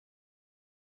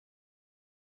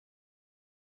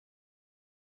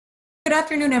Good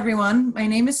afternoon, everyone. My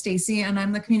name is Stacy, and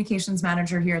I'm the Communications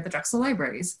Manager here at the Drexel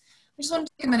Libraries. I just want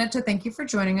to take a minute to thank you for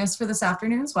joining us for this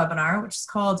afternoon's webinar, which is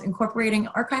called Incorporating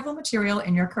Archival Material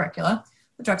in Your Curricula,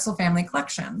 the Drexel Family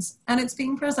Collections. And it's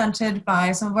being presented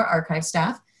by some of our archive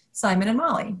staff, Simon and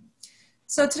Molly.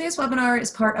 So today's webinar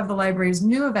is part of the library's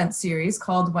new event series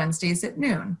called Wednesdays at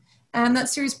Noon. And that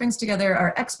series brings together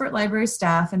our expert library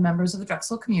staff and members of the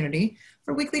Drexel community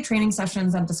for weekly training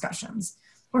sessions and discussions.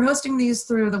 We're hosting these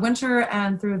through the winter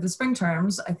and through the spring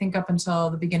terms, I think up until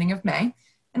the beginning of May,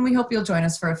 and we hope you'll join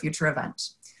us for a future event.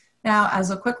 Now,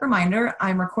 as a quick reminder,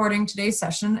 I'm recording today's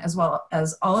session as well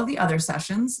as all of the other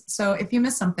sessions, so if you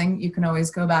miss something, you can always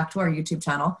go back to our YouTube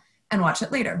channel and watch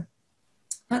it later.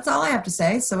 That's all I have to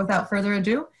say, so without further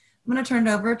ado, I'm going to turn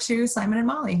it over to Simon and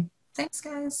Molly. Thanks,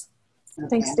 guys. Okay,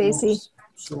 thanks, Stacy.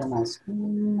 Share my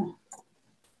screen.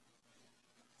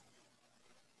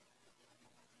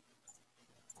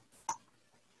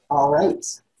 All right.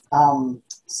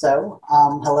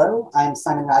 Hello, I'm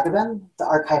Simon Ragovin, the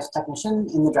Archives Technician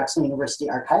in the Drexel University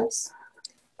Archives.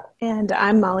 And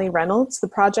I'm Molly Reynolds, the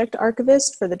Project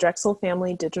Archivist for the Drexel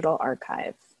Family Digital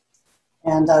Archive.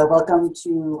 And welcome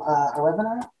to our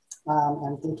webinar,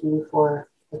 and thank you for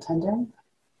attending.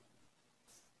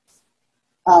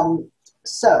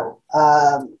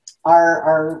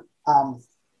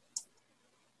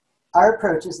 Our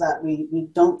approach is that we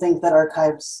don't think that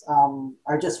archives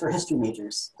are just for history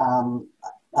majors.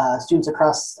 Students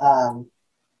across,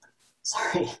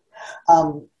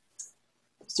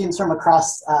 students from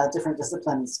across different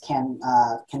disciplines can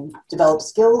develop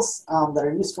skills that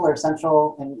are useful or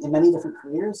essential in many different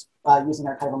careers using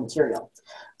archival material.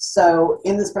 So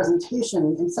in this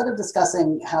presentation, instead of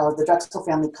discussing how the Drexel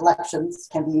family collections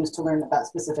can be used to learn about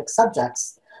specific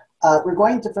subjects, we're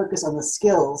going to focus on the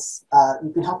skills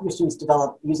you can help your students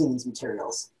develop using these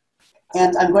materials.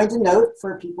 And I'm going to note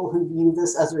for people who view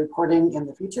this as a recording in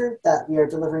the future that we are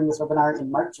delivering this webinar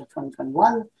in March of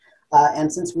 2021.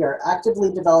 And since we are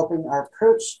actively developing our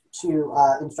approach to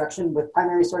instruction with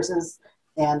primary sources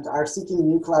and are seeking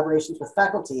new collaborations with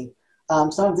faculty,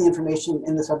 some of the information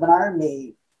in this webinar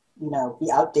may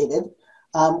be outdated,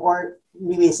 or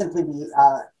we may simply be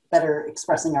better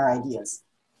expressing our ideas.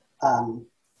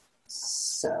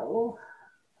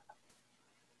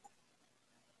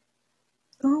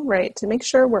 All right, to make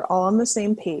sure we're all on the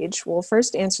same page, we'll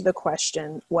first answer the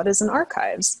question, what is an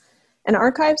archives? An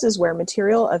archives is where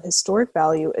material of historic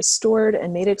value is stored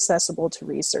and made accessible to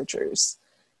researchers.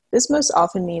 This most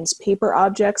often means paper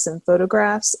objects and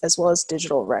photographs, as well as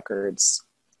digital records.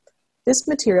 This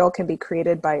material can be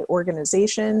created by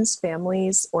organizations,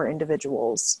 families, or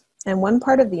individuals. And one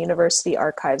part of the University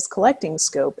Archives collecting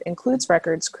scope includes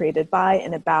records created by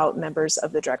and about members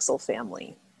of the Drexel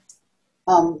family.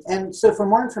 And so for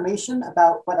more information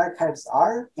about what archives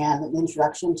are and an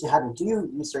introduction to how to do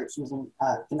research using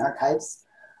in archives,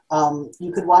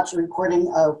 you could watch a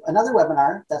recording of another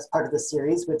webinar that's part of this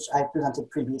series, which I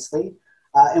presented previously,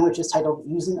 and which is titled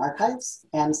Using Archives.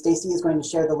 And Stacy is going to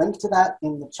share the link to that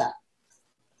in the chat.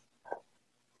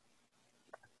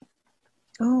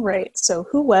 All right, so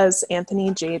who was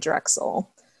Anthony J. Drexel?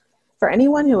 For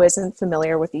anyone who isn't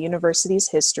familiar with the university's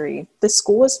history, this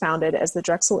school was founded as the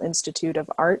Drexel Institute of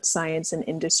Art, Science, and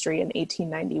Industry in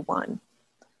 1891.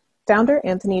 Founder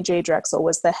Anthony J. Drexel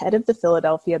was the head of the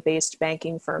Philadelphia-based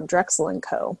banking firm Drexel &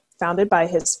 Co., founded by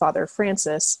his father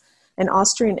Francis, an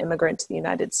Austrian immigrant to the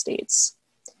United States.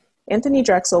 Anthony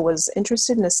Drexel was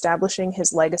interested in establishing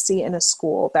his legacy in a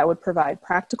school that would provide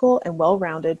practical and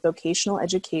well-rounded vocational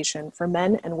education for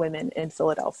men and women in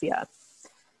Philadelphia.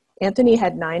 Anthony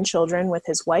had 9 children with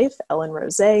his wife, Ellen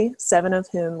Rose, 7 of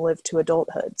whom lived to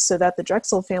adulthood, so that the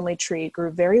Drexel family tree grew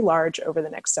very large over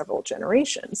the next several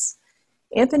generations.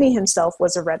 Anthony himself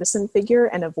was a reticent figure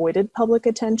and avoided public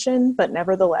attention, but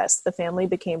nevertheless, the family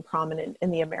became prominent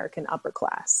in the American upper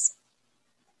class.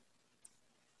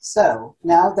 So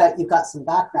now that you've got some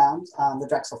background on the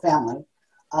Drexel family,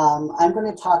 I'm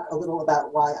going to talk a little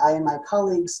about why I and my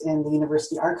colleagues in the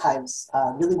University Archives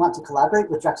really want to collaborate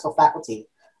with Drexel faculty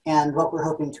and what we're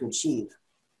hoping to achieve.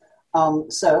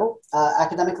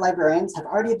 Academic librarians have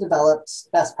already developed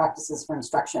best practices for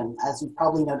instruction, as you've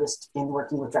probably noticed in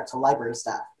working with Drexel library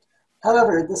staff.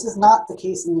 However, this is not the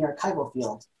case in the archival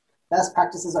field. Best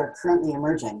practices are currently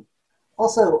emerging.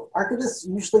 Also, archivists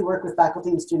usually work with faculty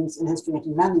and students in history and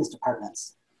humanities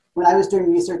departments. When I was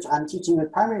doing research on teaching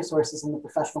with primary sources in the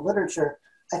professional literature,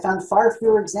 I found far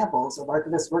fewer examples of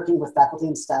archivists working with faculty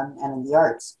in STEM and in the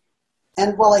arts.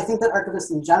 And while I think that archivists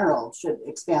in general should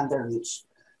expand their reach,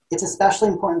 it's especially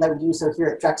important that we do so here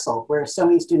at Drexel, where so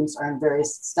many students are in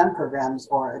various STEM programs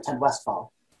or attend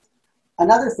Westfall.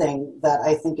 Another thing that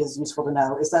I think is useful to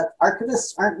know is that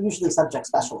archivists aren't usually subject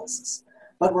specialists.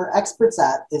 What we're experts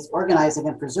at is organizing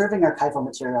and preserving archival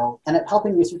material and at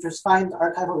helping researchers find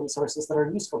archival resources that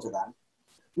are useful to them.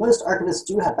 Most archivists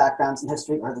do have backgrounds in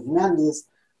history or the humanities,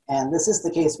 and this is the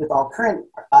case with all current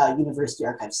university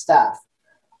archive staff.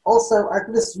 Also,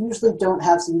 archivists usually don't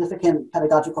have significant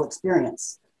pedagogical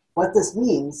experience. What this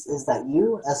means is that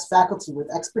you, as faculty with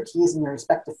expertise in your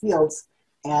respective fields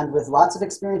and with lots of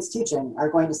experience teaching, are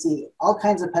going to see all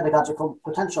kinds of pedagogical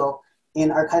potential in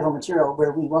archival material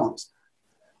where we won't.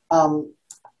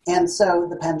 And so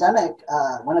the pandemic,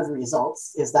 one of the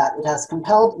results is that it has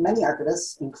compelled many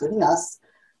archivists, including us,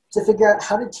 to figure out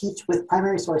how to teach with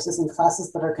primary sources in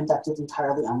classes that are conducted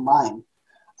entirely online.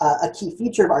 A key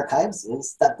feature of archives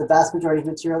is that the vast majority of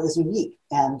material is unique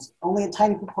and only a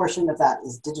tiny proportion of that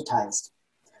is digitized.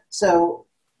 So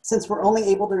since we're only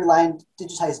able to rely on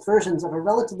digitized versions of a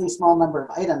relatively small number of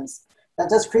items, that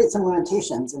does create some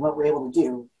limitations in what we're able to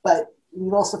do, but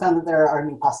we've also found that there are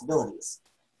new possibilities.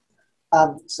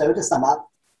 So to sum up,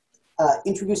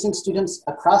 introducing students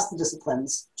across the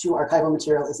disciplines to archival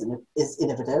material is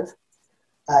innovative.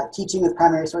 Teaching with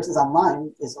primary sources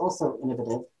online is also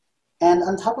innovative. And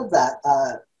on top of that,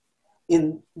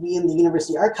 we in the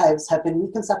University Archives have been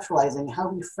reconceptualizing how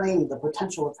we frame the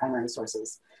potential of primary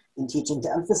sources in teaching to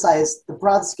emphasize the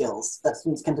broad skills that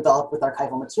students can develop with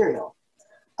archival material.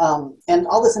 And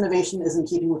all this innovation is in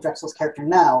keeping with Drexel's character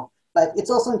now, but it's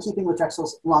also in keeping with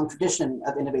Drexel's long tradition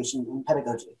of innovation in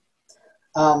pedagogy.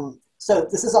 So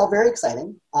this is all very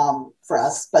exciting for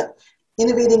us, but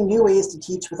innovating new ways to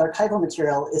teach with archival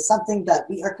material is something that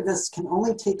we archivists can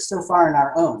only take so far on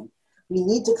our own. We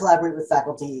need to collaborate with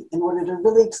faculty in order to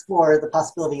really explore the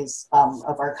possibilities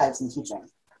of archives and teaching.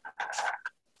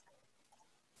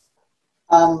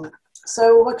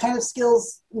 So what kind of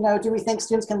skills, do we think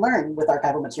students can learn with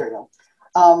archival material?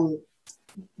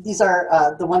 These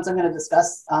are the ones I'm going to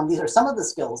discuss. These are some of the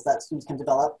skills that students can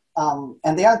develop,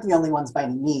 and they aren't the only ones by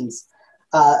any means,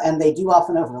 and they do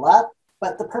often overlap,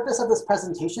 but the purpose of this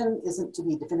presentation isn't to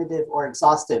be definitive or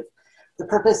exhaustive. The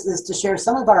purpose is to share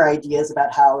some of our ideas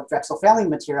about how Drexel family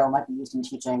material might be used in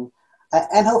teaching,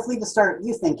 and hopefully to start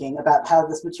you thinking about how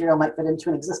this material might fit into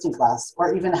an existing class,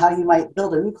 or even how you might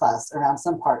build a new class around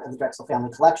some part of the Drexel family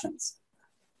collections.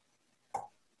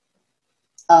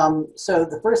 So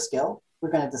the first skill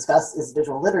we're going to discuss is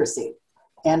visual literacy.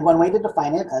 And one way to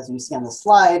define it, as you see on the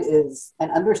slide, is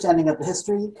an understanding of the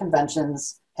history,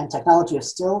 conventions, and technology of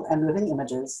still and moving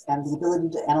images, and the ability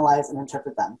to analyze and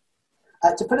interpret them.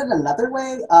 To put it another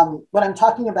way, what I'm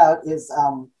talking about is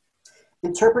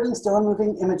interpreting still and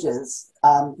moving images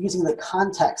using the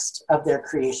context of their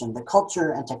creation, the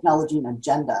culture and technology and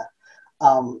agenda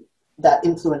that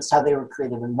influenced how they were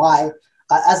created and why,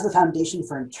 as the foundation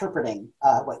for interpreting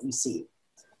what you see.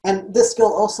 And this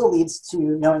skill also leads to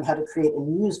knowing how to create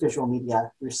and use visual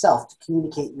media yourself to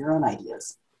communicate your own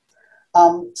ideas.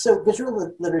 So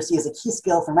visual literacy is a key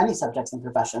skill for many subjects and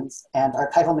professions, and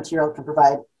archival material can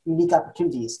provide unique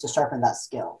opportunities to sharpen that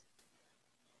skill.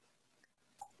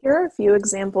 Here are a few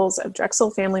examples of Drexel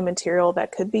family material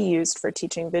that could be used for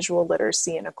teaching visual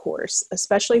literacy in a course,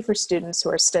 especially for students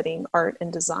who are studying art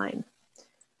and design.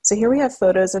 So here we have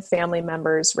photos of family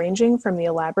members ranging from the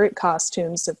elaborate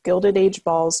costumes of Gilded Age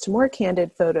balls to more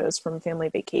candid photos from family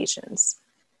vacations.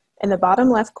 In the bottom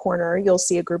left corner, you'll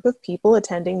see a group of people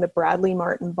attending the Bradley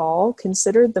Martin Ball,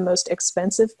 considered the most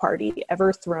expensive party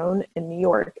ever thrown in New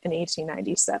York in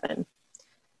 1897.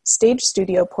 Stage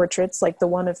studio portraits like the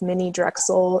one of Minnie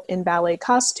Drexel in ballet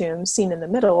costume seen in the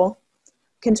middle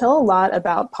can tell a lot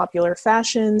about popular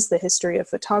fashions, the history of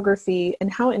photography,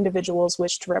 and how individuals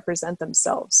wish to represent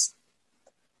themselves.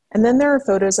 And then there are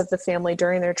photos of the family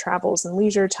during their travels and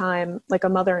leisure time, like a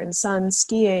mother and son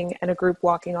skiing and a group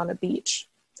walking on a beach.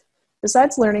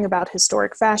 Besides learning about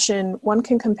historic fashion, one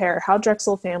can compare how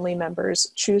Drexel family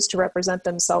members choose to represent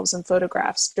themselves in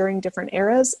photographs during different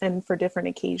eras and for different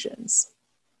occasions.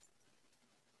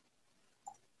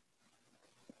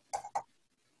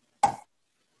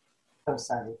 Oh,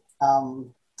 sorry.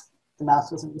 The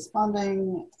mouse wasn't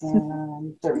responding,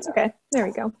 and there we go. Okay, there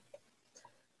we go.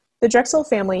 The Drexel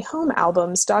family home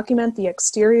albums document the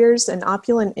exteriors and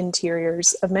opulent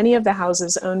interiors of many of the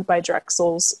houses owned by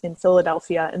Drexels in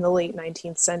Philadelphia in the late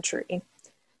 19th century.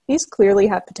 These clearly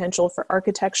have potential for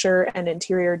architecture and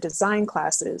interior design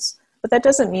classes, but that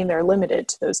doesn't mean they're limited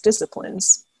to those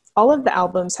disciplines. All of the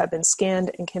albums have been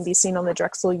scanned and can be seen on the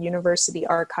Drexel University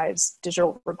Archives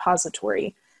digital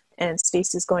repository, and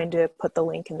Stacy's going to put the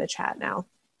link in the chat now.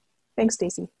 Thanks,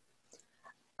 Stacy.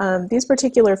 These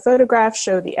particular photographs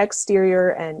show the exterior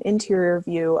and interior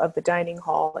view of the dining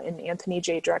hall in Anthony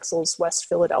J. Drexel's West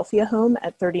Philadelphia home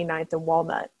at 39th and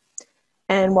Walnut.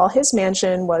 And while his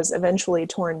mansion was eventually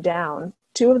torn down,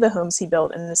 two of the homes he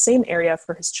built in the same area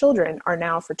for his children are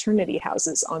now fraternity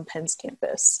houses on Penn's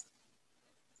campus.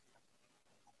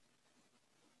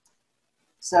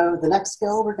 So the next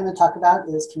skill we're going to talk about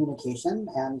is communication,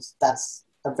 and that's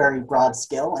a very broad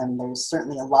skill, and there's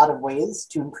certainly a lot of ways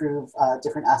to improve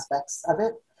different aspects of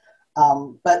it.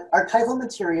 But archival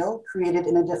material created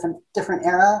in a different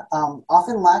era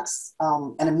often lacks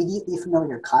an immediately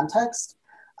familiar context.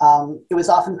 It was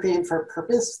often created for a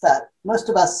purpose that most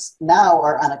of us now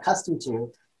are unaccustomed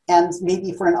to, and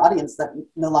maybe for an audience that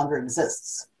no longer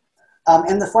exists.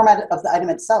 And the format of the item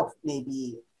itself may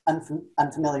be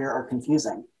unfamiliar or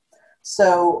confusing.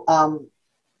 So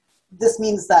this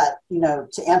means that,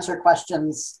 to answer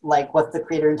questions like what the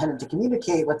creator intended to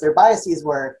communicate, what their biases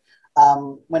were,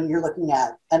 when you're looking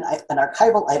at an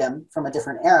archival item from a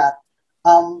different era,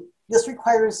 this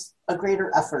requires a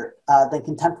greater effort than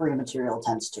contemporary material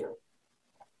tends to.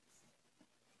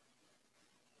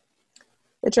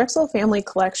 The Drexel family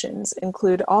collections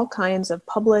include all kinds of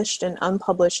published and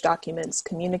unpublished documents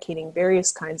communicating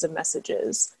various kinds of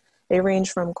messages. They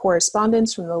range from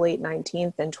correspondence from the late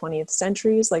 19th and 20th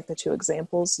centuries, like the two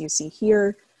examples you see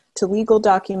here, to legal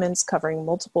documents covering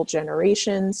multiple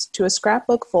generations, to a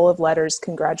scrapbook full of letters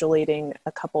congratulating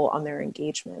a couple on their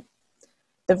engagement.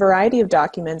 The variety of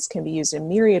documents can be used in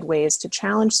myriad ways to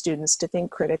challenge students to think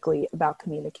critically about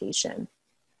communication.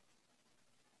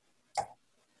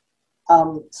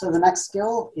 So the next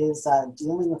skill is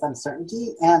dealing with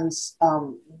uncertainty, and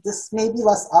this may be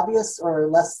less obvious or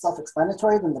less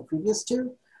self-explanatory than the previous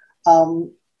two,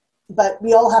 but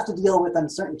we all have to deal with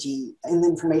uncertainty in the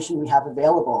information we have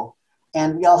available,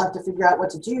 and we all have to figure out what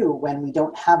to do when we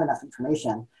don't have enough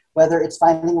information, whether it's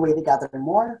finding a way to gather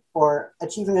more or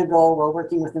achieving a goal while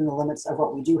working within the limits of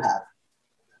what we do have.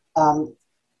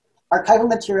 Archival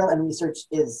material and research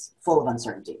is full of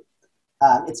uncertainty.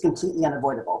 It's completely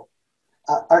unavoidable.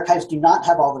 Archives do not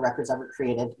have all the records ever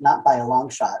created, not by a long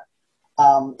shot.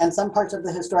 And some parts of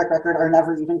the historic record are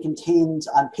never even contained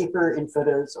on paper, in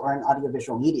photos, or in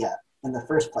audiovisual media in the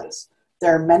first place.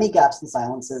 There are many gaps and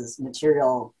silences.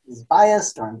 Material is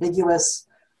biased or ambiguous.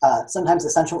 Sometimes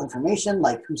essential information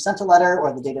like who sent a letter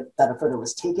or the date that a photo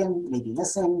was taken may be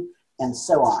missing, and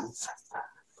so on.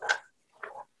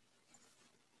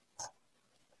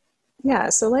 Yeah,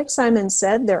 so like Simon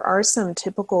said, there are some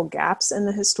typical gaps in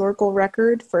the historical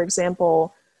record. For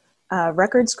example,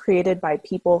 records created by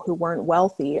people who weren't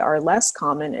wealthy are less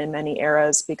common in many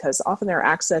eras because often their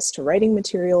access to writing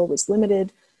material was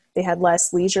limited. They had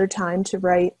less leisure time to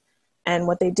write, and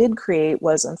what they did create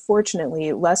was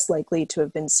unfortunately less likely to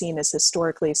have been seen as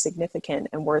historically significant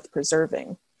and worth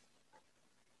preserving.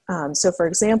 So for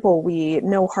example, we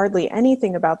know hardly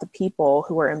anything about the people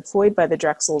who were employed by the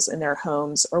Drexels in their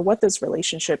homes or what those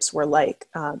relationships were like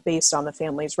based on the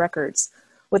family's records,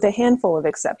 with a handful of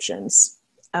exceptions.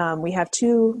 We have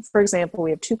two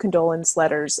condolence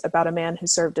letters about a man who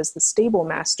served as the stable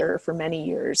master for many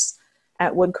years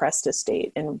at Woodcrest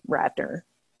Estate in Radnor.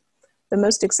 The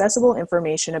most accessible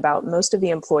information about most of the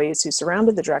employees who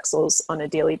surrounded the Drexels on a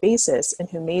daily basis and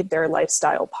who made their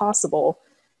lifestyle possible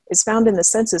is found in the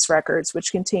census records,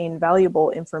 which contain valuable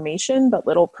information but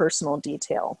little personal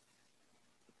detail.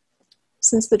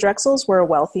 Since the Drexels were a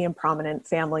wealthy and prominent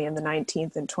family in the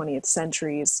 19th and 20th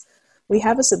centuries, we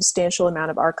have a substantial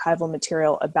amount of archival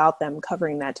material about them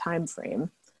covering that time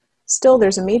frame. Still,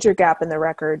 there's a major gap in the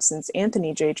record since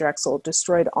Anthony J. Drexel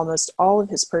destroyed almost all of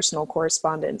his personal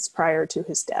correspondence prior to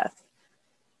his death.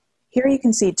 Here you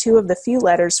can see two of the few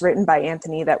letters written by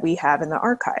Anthony that we have in the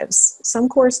archives. Some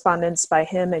correspondence by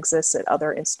him exists at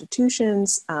other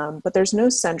institutions, but there's no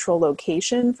central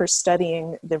location for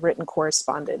studying the written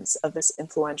correspondence of this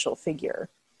influential figure.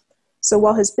 So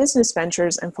while his business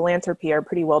ventures and philanthropy are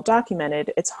pretty well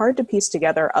documented, it's hard to piece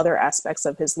together other aspects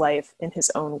of his life in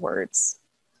his own words.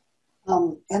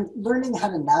 And learning how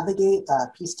to navigate,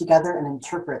 piece together, and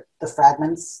interpret the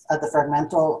fragments of the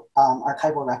fragmental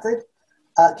archival record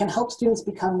can help students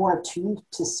become more attuned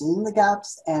to seeing the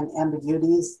gaps and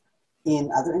ambiguities in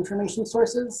other information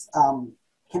sources,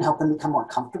 can help them become more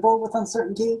comfortable with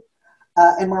uncertainty,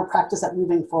 and more practice at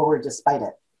moving forward despite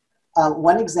it.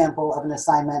 One example of an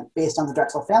assignment based on the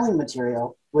Drexel family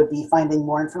material would be finding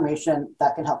more information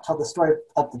that can help tell the story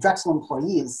of the Drexel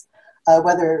employees,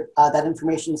 whether that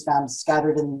information is found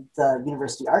scattered in the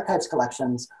University Archives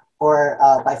collections or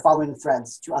by following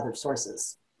threads to other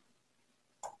sources.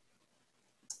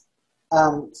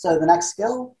 So the next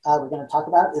skill we're going to talk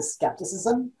about is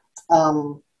skepticism.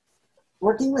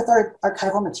 Working with our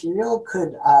archival material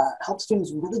could help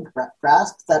students really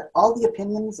grasp that all the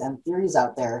opinions and theories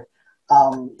out there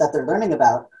that they're learning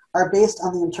about are based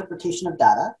on the interpretation of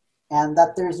data, and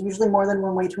that there's usually more than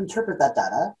one way to interpret that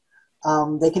data.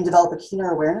 They can develop a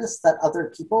keener awareness that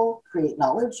other people create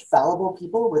knowledge, fallible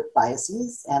people with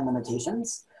biases and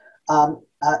limitations,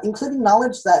 including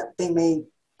knowledge that they may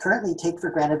currently take for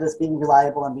granted as being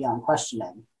reliable and beyond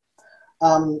questioning.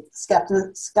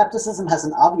 Skepticism has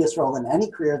an obvious role in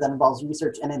any career that involves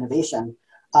research and innovation.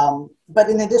 But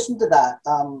in addition to that,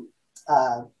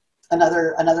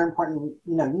 another important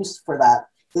use for that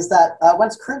is that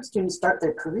once current students start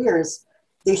their careers,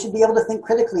 they should be able to think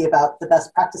critically about the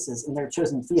best practices in their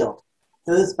chosen field.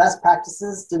 Those best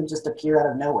practices didn't just appear out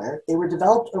of nowhere. They were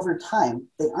developed over time.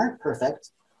 They aren't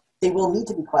perfect. They will need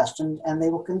to be questioned, and they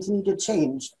will continue to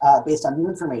change based on new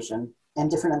information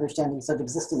and different understandings of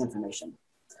existing information.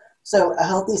 So a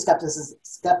healthy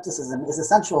skepticism is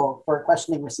essential for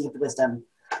questioning received wisdom,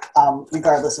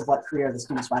 regardless of what career the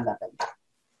students wind up in.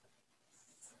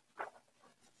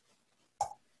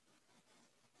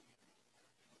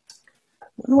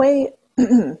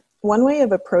 One way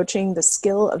of approaching the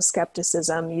skill of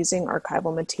skepticism using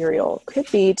archival material could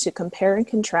be to compare and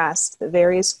contrast the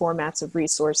various formats of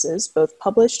resources, both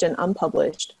published and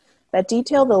unpublished, that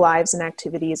detail the lives and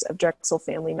activities of Drexel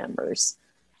family members.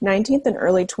 19th and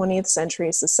early 20th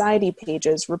century society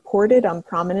pages reported on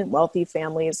prominent wealthy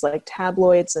families like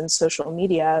tabloids and social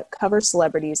media cover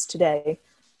celebrities today,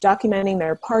 documenting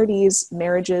their parties,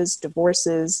 marriages,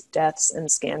 divorces, deaths,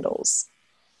 and scandals.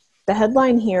 The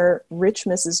headline here, "Rich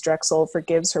Mrs. Drexel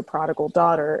Forgives Her Prodigal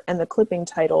Daughter," and the clipping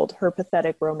titled, "Her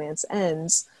Pathetic Romance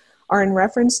Ends," are in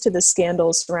reference to the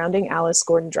scandals surrounding Alice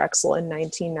Gordon Drexel in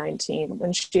 1919,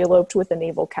 when she eloped with a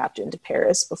naval captain to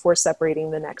Paris before separating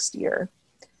the next year.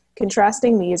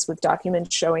 Contrasting these with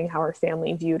documents showing how her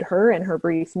family viewed her and her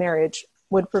brief marriage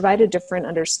would provide a different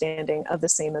understanding of the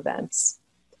same events.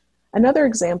 Another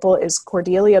example is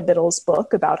Cordelia Biddle's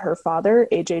book about her father,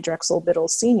 A.J. Drexel Biddle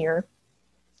Sr.,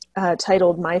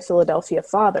 titled "My Philadelphia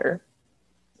Father,"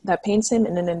 that paints him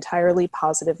in an entirely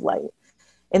positive light.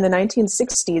 In the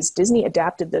 1960s, Disney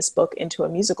adapted this book into a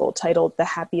musical titled "The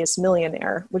Happiest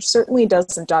Millionaire," which certainly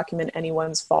doesn't document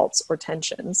anyone's faults or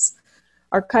tensions.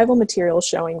 Archival material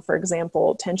showing, for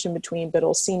example, tension between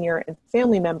Biddle Sr. and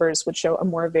family members would show a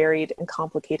more varied and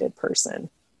complicated person.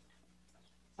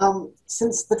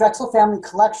 Since the Drexel family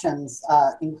collections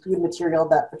include material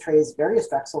that portrays various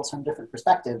Drexels from different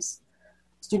perspectives,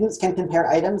 students can compare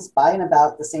items by and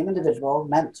about the same individual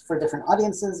meant for different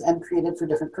audiences and created for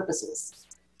different purposes.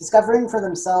 Discovering for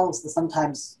themselves the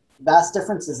sometimes vast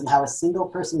differences in how a single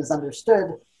person is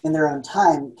understood in their own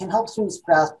time can help students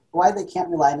grasp why they can't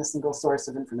rely on a single source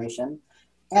of information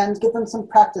and give them some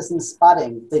practice in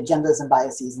spotting the agendas and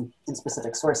biases in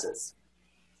specific sources.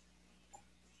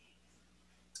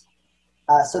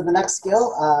 So the next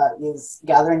skill is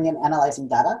gathering and analyzing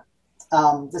data.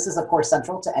 This is, of course,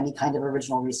 central to any kind of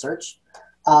original research.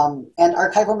 And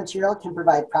archival material can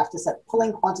provide practice at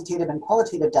pulling quantitative and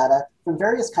qualitative data from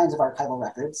various kinds of archival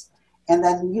records, and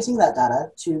then using that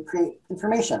data to create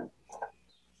information.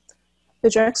 The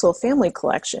Drexel family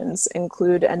collections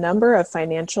include a number of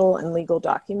financial and legal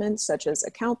documents such as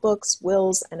account books,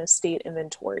 wills, and estate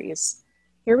inventories.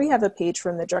 Here we have a page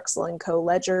from the Drexel & Co.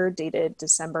 ledger dated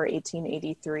December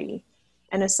 1883.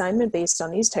 An assignment based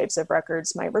on these types of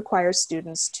records might require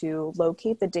students to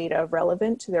locate the data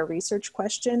relevant to their research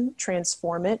question,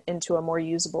 transform it into a more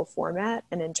usable format,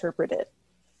 and interpret it.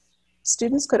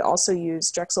 Students could also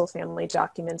use Drexel family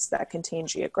documents that contain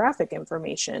geographic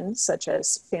information, such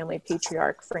as family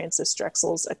patriarch Francis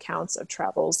Drexel's accounts of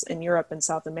travels in Europe and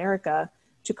South America,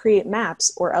 to create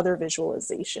maps or other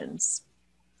visualizations.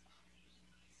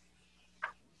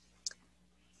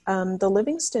 The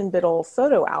Livingston-Biddle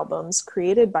photo albums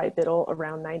created by Biddle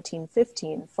around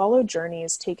 1915 follow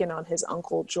journeys taken on his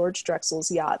uncle George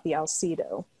Drexel's yacht, the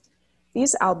Alcedo.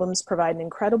 These albums provide an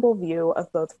incredible view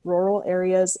of both rural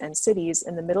areas and cities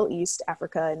in the Middle East,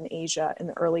 Africa, and Asia in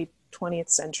the early 20th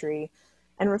century,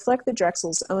 and reflect the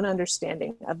Drexels' own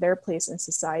understanding of their place in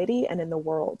society and in the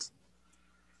world.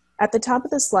 At the top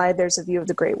of the slide, there's a view of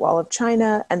the Great Wall of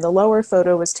China, and the lower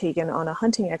photo was taken on a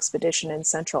hunting expedition in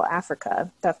Central Africa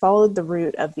that followed the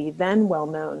route of the then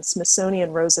well-known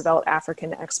Smithsonian Roosevelt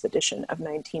African Expedition of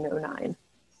 1909.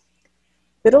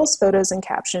 Biddle's photos and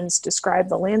captions describe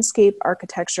the landscape,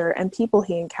 architecture, and people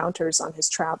he encounters on his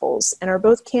travels, and are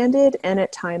both candid and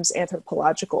at times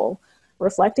anthropological,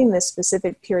 reflecting this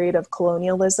specific period of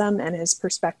colonialism and his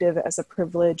perspective as a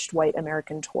privileged white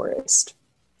American tourist.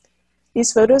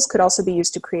 These photos could also be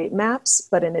used to create maps,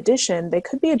 but in addition, they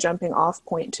could be a jumping off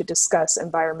point to discuss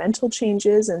environmental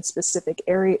changes in specific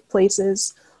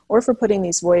places, or for putting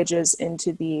these voyages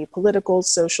into the political,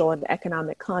 social, and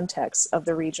economic context of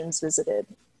the regions visited.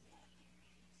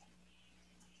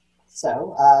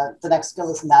 So the next skill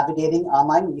is navigating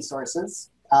online resources.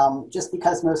 Just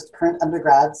because most current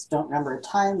undergrads don't remember a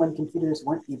time when computers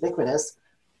weren't ubiquitous,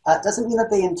 doesn't mean that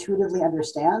they intuitively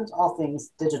understand all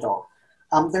things digital.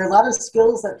 There are a lot of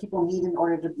skills that people need in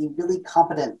order to be really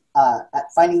competent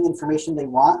at finding the information they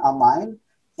want online,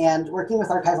 and working with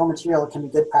archival material can be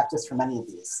good practice for many of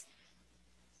these.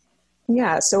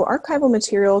 Yeah, so archival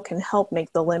material can help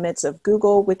make the limits of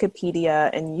Google, Wikipedia,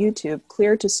 and YouTube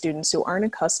clear to students who aren't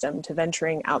accustomed to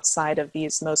venturing outside of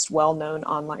these most well-known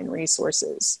online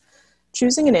resources.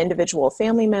 Choosing an individual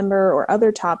family member or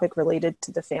other topic related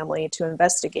to the family to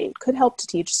investigate could help to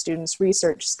teach students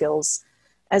research skills,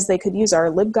 as they could use our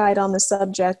LibGuide on the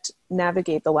subject,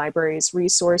 navigate the library's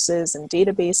resources and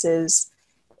databases,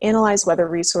 analyze whether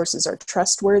resources are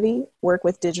trustworthy, work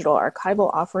with digital archival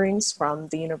offerings from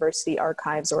the University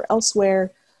Archives or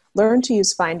elsewhere, learn to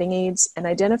use finding aids, and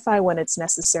identify when it's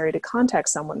necessary to contact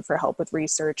someone for help with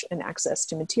research and access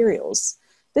to materials.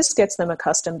 This gets them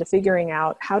accustomed to figuring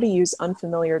out how to use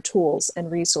unfamiliar tools and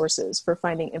resources for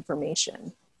finding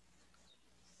information.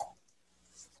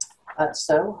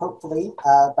 So hopefully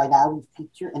by now we've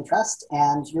piqued your interest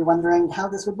and you're wondering how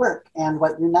this would work and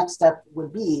what your next step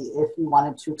would be if you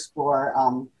wanted to explore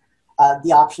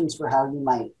the options for how you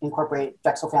might incorporate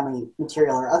Drexel family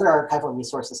material or other archival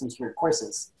resources into your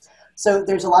courses. So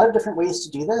there's a lot of different ways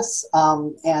to do this,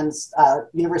 and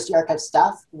University Archives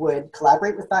staff would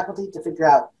collaborate with faculty to figure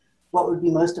out what would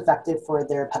be most effective for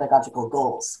their pedagogical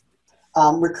goals.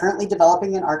 We're currently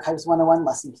developing an Archives 101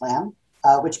 lesson plan,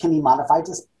 which can be modified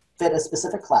to fit a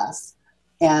specific class.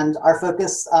 And our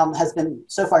focus has been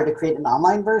so far to create an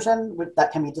online version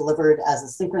that can be delivered as a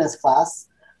synchronous class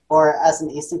or as an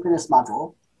asynchronous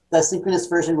module. The synchronous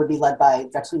version would be led by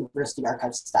Drexel University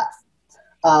Archives staff.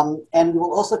 And we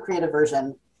will also create a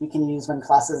version we can use when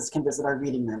classes can visit our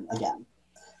reading room again.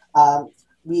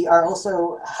 We are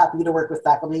also happy to work with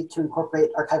faculty to incorporate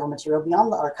archival material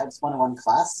beyond the Archives 101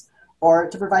 class, or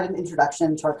to provide an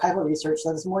introduction to archival research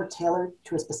that is more tailored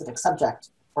to a specific subject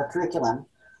or curriculum.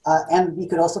 And we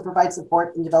could also provide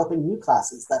support in developing new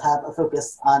classes that have a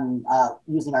focus on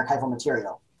using archival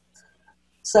material.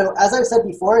 So as I've said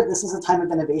before, this is a time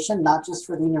of innovation, not just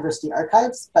for the University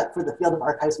Archives, but for the field of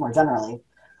archives more generally.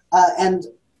 And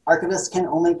archivists can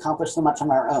only accomplish so much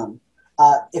on our own.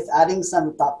 If adding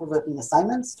some thought-provoking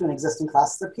assignments to an existing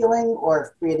class is appealing, or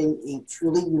if creating a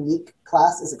truly unique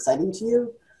class is exciting to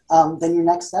you, then your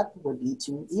next step would be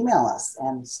to email us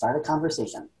and start a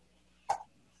conversation.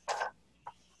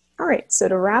 All right, so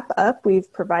to wrap up,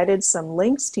 we've provided some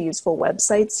links to useful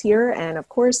websites here. And of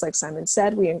course, like Simon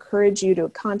said, we encourage you to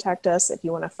contact us if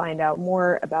you want to find out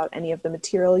more about any of the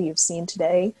material you've seen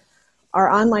today.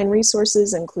 Our online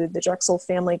resources include the Drexel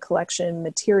Family Collection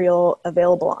material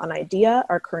available on IDEA,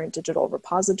 our current digital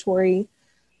repository.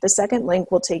 The second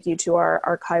link will take you to our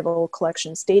archival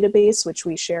collections database, which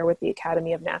we share with the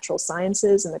Academy of Natural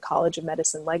Sciences and the College of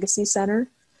Medicine Legacy Center.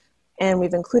 And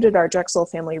we've included our Drexel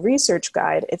Family Research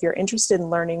Guide if you're interested in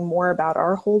learning more about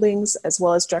our holdings, as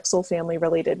well as Drexel Family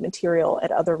related material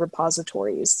at other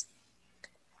repositories.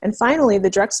 And finally,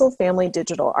 the Drexel Family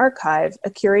Digital Archive,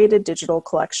 a curated digital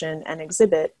collection and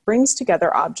exhibit, brings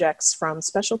together objects from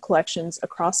special collections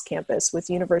across campus with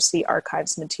University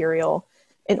Archives material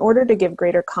in order to give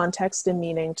greater context and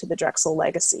meaning to the Drexel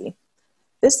legacy.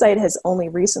 This site has only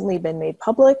recently been made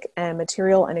public, and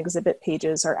material and exhibit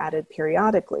pages are added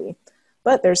periodically.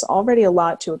 But there's already a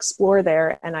lot to explore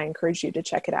there, and I encourage you to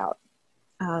check it out.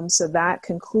 So that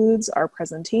concludes our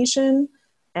presentation,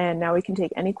 and now we can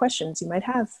take any questions you might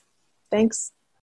have. Thanks.